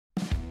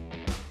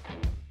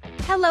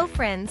Hello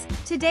friends,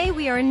 today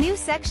we are a new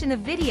section of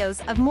videos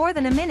of more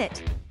than a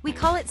minute. We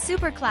call it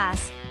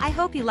superclass. I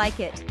hope you like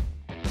it.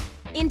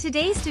 In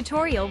today's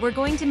tutorial we're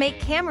going to make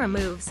camera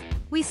moves.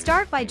 We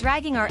start by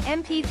dragging our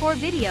MP4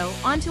 video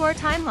onto our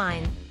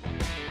timeline.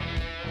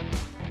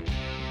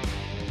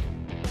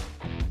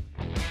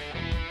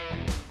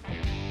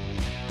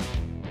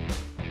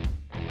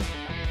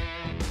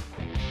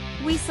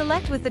 We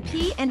select with the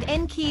P and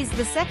N keys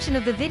the section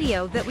of the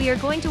video that we are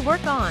going to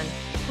work on.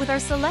 With our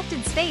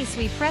selected space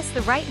we press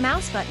the right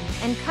mouse button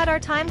and cut our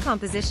time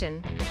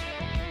composition.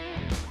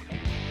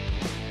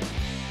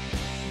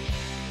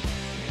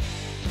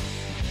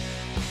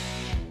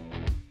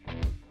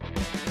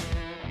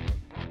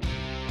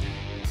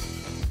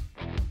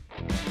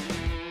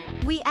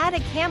 We add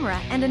a camera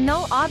and a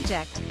null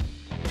object.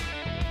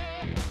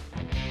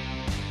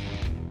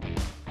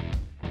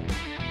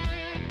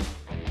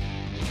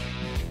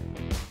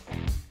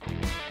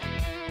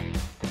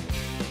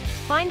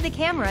 Find the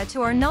camera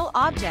to our null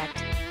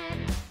object.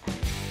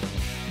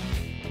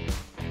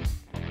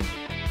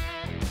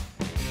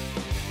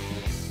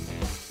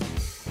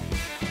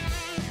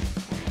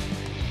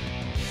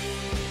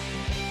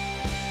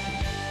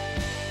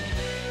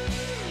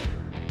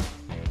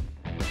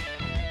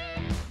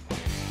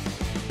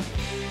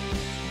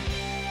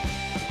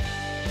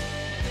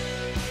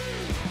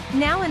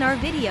 Now in our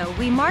video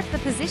we mark the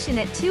position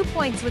at 2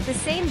 points with the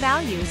same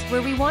values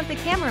where we want the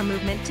camera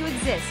movement to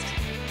exist.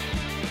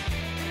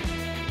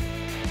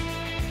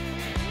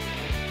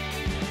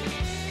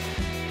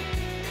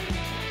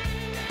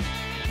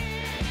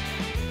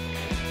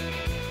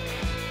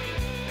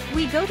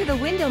 We go to the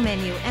window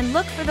menu and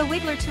look for the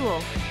wiggler tool.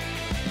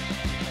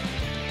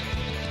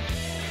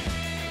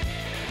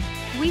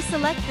 We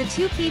select the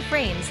two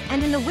keyframes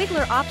and in the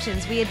wiggler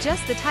options we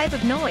adjust the type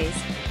of noise,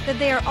 that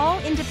they are all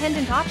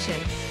independent option.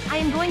 I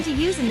am going to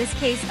use in this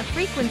case a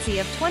frequency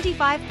of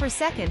 25 per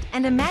second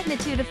and a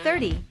magnitude of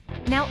 30.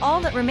 Now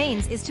all that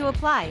remains is to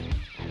apply.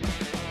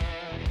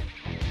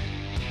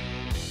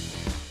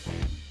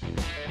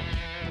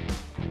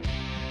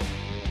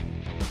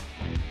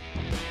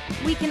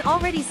 We can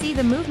already see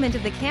the movement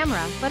of the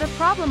camera, but a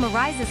problem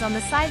arises on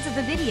the sides of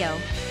the video.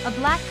 A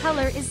black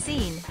color is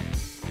seen.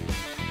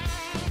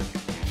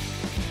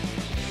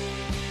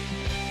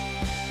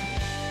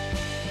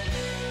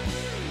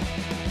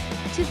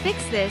 To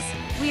fix this,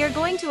 we are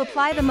going to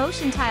apply the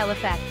motion tile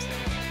effect.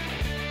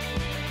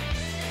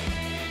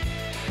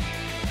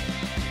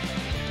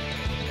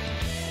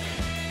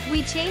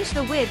 We change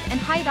the width and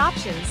height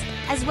options,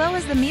 as well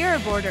as the mirror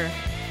border.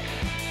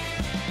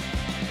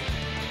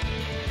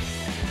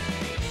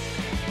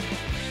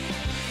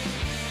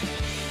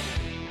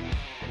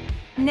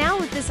 Now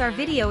with this our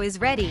video is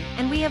ready,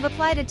 and we have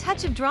applied a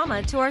touch of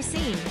drama to our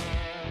scene.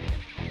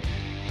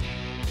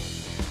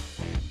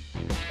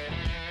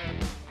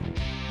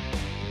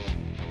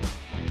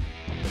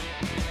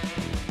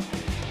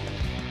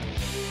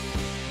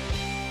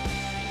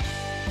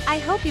 I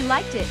hope you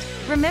liked it.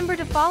 Remember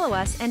to follow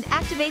us and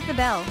activate the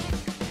bell.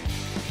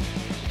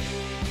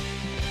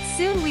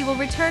 Soon we will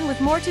return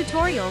with more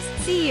tutorials.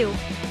 See you!